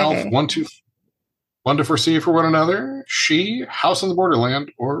 Okay. Ralph, one to Foresee for One Another, She, House on the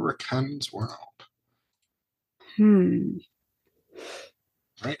Borderland, or Ricannon's World.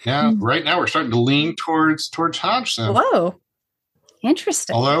 Right now, we're starting to lean towards Hodgson. Whoa,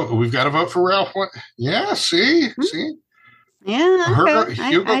 interesting. Although we've got to vote for Ralph. Yeah, see. Yeah,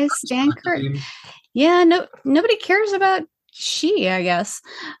 okay. I stand corrected. Yeah, nobody cares about She, I guess.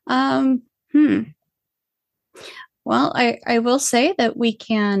 Well, I will say that we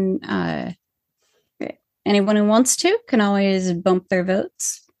can. Anyone who wants to can always bump their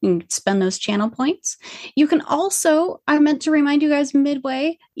votes and spend those channel points. You can also, I meant to remind you guys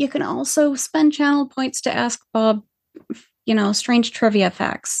midway, you can also spend channel points to ask Bob, strange trivia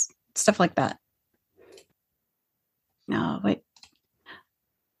facts, stuff like that. No, wait.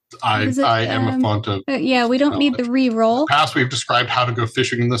 I am a font of... yeah, we don't need the re-roll. In the past, we've described how to go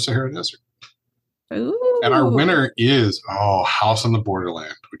fishing in the Sahara Desert. Ooh. And our winner is, House on the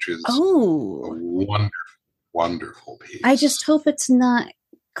Borderland, which is a wonderful piece. I just hope it's not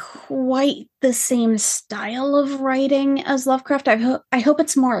quite the same style of writing as Lovecraft. I hope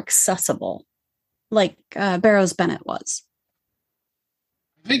it's more accessible, like Barrows Bennett was.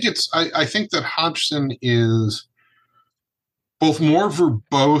 I think that Hodgson is both more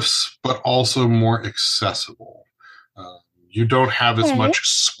verbose, but also more accessible. You don't have as much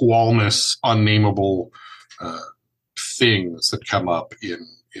squalness, unnameable things that come up in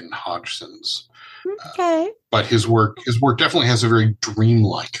Hodgson's. Okay. But his work definitely has a very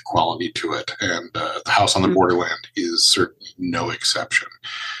dreamlike quality to it, and The House on the Borderland is certainly no exception.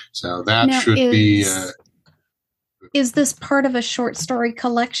 So that should be. Is this part of a short story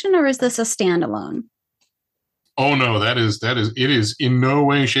collection, or is this a standalone? Oh no, it is in no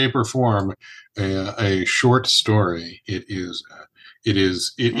way, shape, or form a short story. It is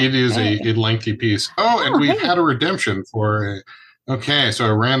a lengthy piece. And we've had a redemption for Okay, so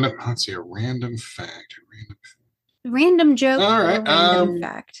a random. Let's see, a random fact. Random joke All or right. random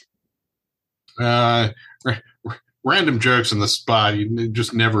fact? Uh, random jokes on the spot,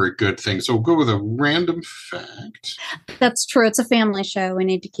 just never a good thing. So we'll go with a random fact. That's true. It's a family show. We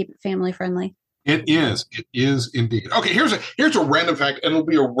need to keep it family friendly. It is. It is indeed. Okay, here's a random fact, and it'll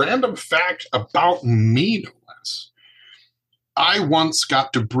be a random fact about me, no less. I once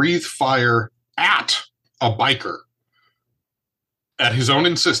got to breathe fire at a biker at his own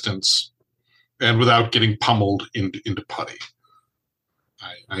insistence and without getting pummeled into putty.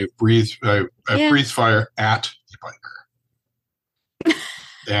 I breathed fire at the biker.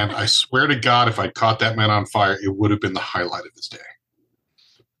 And I swear to God, if I'd caught that man on fire, it would have been the highlight of his day.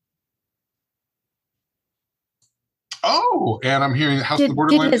 Oh, and I'm hearing House of the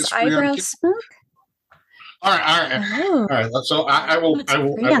Borderlands. Did his eyebrows smoke? All right. So I will.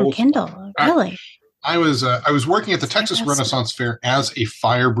 On Kindle, really. I was working at the Texas Renaissance Fair as a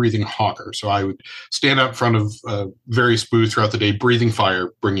fire-breathing hawker. So I would stand out in front of various booths throughout the day, breathing fire,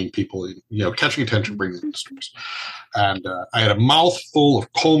 bringing people in, catching attention, bringing them to stores. And I had a mouthful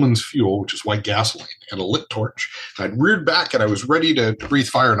of Coleman's Fuel, which is white gasoline, and a lit torch. And I'd reared back, and I was ready to breathe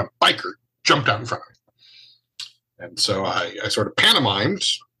fire, and a biker jumped out in front of me. And so I sort of pantomimed,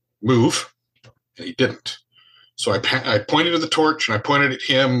 move, and he didn't. So I pointed to the torch and I pointed at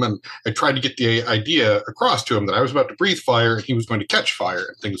him and I tried to get the idea across to him that I was about to breathe fire and he was going to catch fire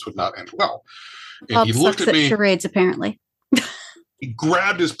and things would not end well. And he looked at me. Charades, apparently. He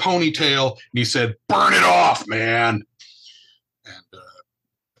grabbed his ponytail and he said, "Burn it off, man." And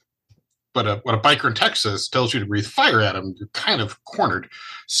but when a biker in Texas tells you to breathe fire at him, you're kind of cornered.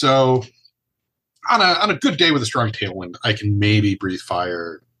 So on a good day with a strong tailwind, I can maybe breathe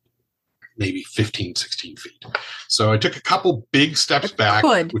fire maybe 15, 16 feet. So I took a couple big steps back,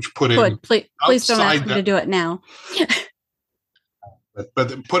 which put him please don't ask me to do it now.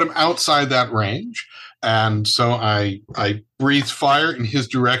 but put him outside that range. And so I breathed fire in his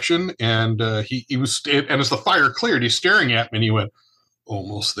direction, and he was, and as the fire cleared, he's staring at me, and he went,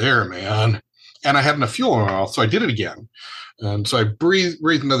 "Almost there, man." And I had enough fuel in my mouth, so I did it again. And so I breathed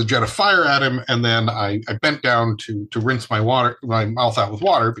another jet of fire at him, and then I bent down to rinse my mouth out with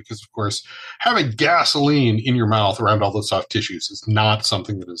water, because, of course, having gasoline in your mouth around all those soft tissues is not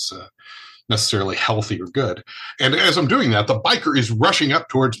something that is necessarily healthy or good. And as I'm doing that, the biker is rushing up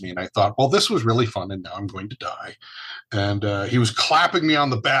towards me, and I thought, well, this was really fun, and now I'm going to die. And he was clapping me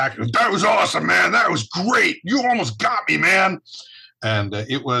on the back. "That was awesome, man. That was great. You almost got me, man." And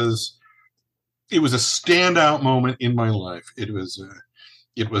it was a standout moment in my life. It was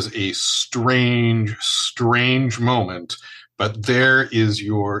a strange moment, but there is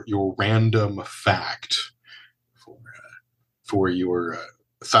your random fact for your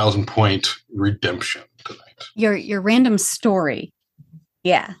 1,000-point redemption tonight. Your random story.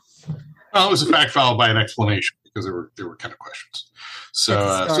 Yeah. Well, it was a fact followed by an explanation, because there were kind of questions.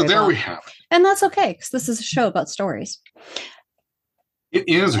 So there we have it. And that's okay, because this is a show about stories. It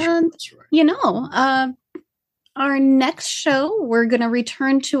is. That's right. Our next show, we're going to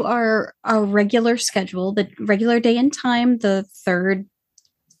return to our regular schedule, the regular day and time, the third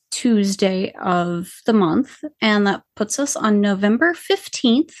Tuesday of the month. And that puts us on November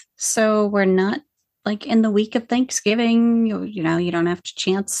 15th. So we're not like in the week of Thanksgiving. You don't have to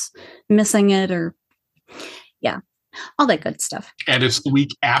chance missing it or, all that good stuff. And it's the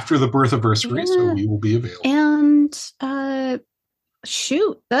week after the birth anniversary, so we will be available. And,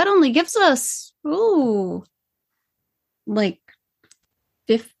 shoot, that only gives us, like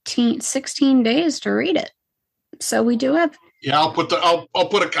 16 days to read it. So we do have. Yeah, I'll put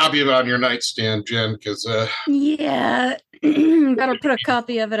a copy of it on your nightstand, Jen, because yeah, better put a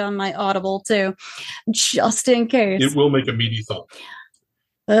copy of it on my Audible too, just in case. It will make a meaty thump.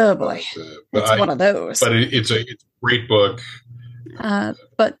 Oh boy, it's one of those. But it's a great book.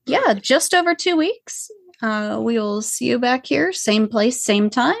 But yeah, just over 2 weeks. We will see you back here, same place, same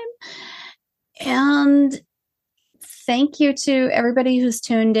time. And thank you to everybody who's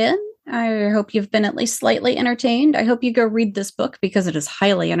tuned in. I hope you've been at least slightly entertained. I hope you go read this book, because it is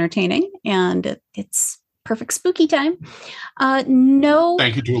highly entertaining and it's perfect spooky time. No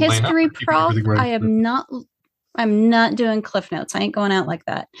history prof. I'm not doing Cliff Notes. I ain't going out like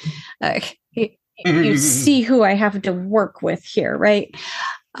that. You see who I have to work with here, right?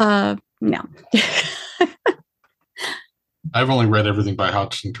 No. I've only read everything by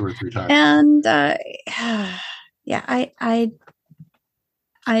Hodgson 2 or 3 times. And I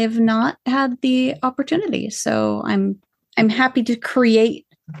have not had the opportunity, so I'm happy to create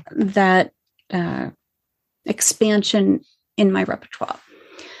that expansion in my repertoire.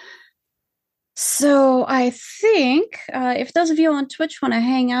 So I think if those of you on Twitch want to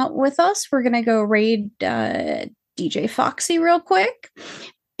hang out with us, we're going to go raid DJ Foxy real quick.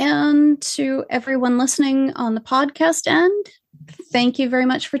 And to everyone listening on the podcast end, thank you very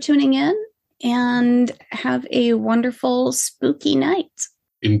much for tuning in and have a wonderful, spooky night.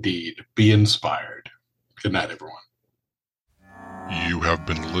 Indeed. Be inspired. Good night, everyone. You have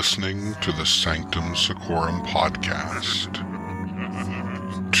been listening to the Sanctum Secorum podcast.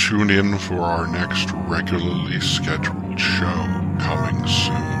 Tune in for our next regularly scheduled show coming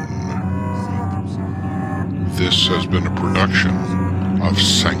soon. This has been a production of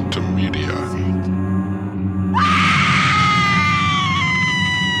Sanctum Media.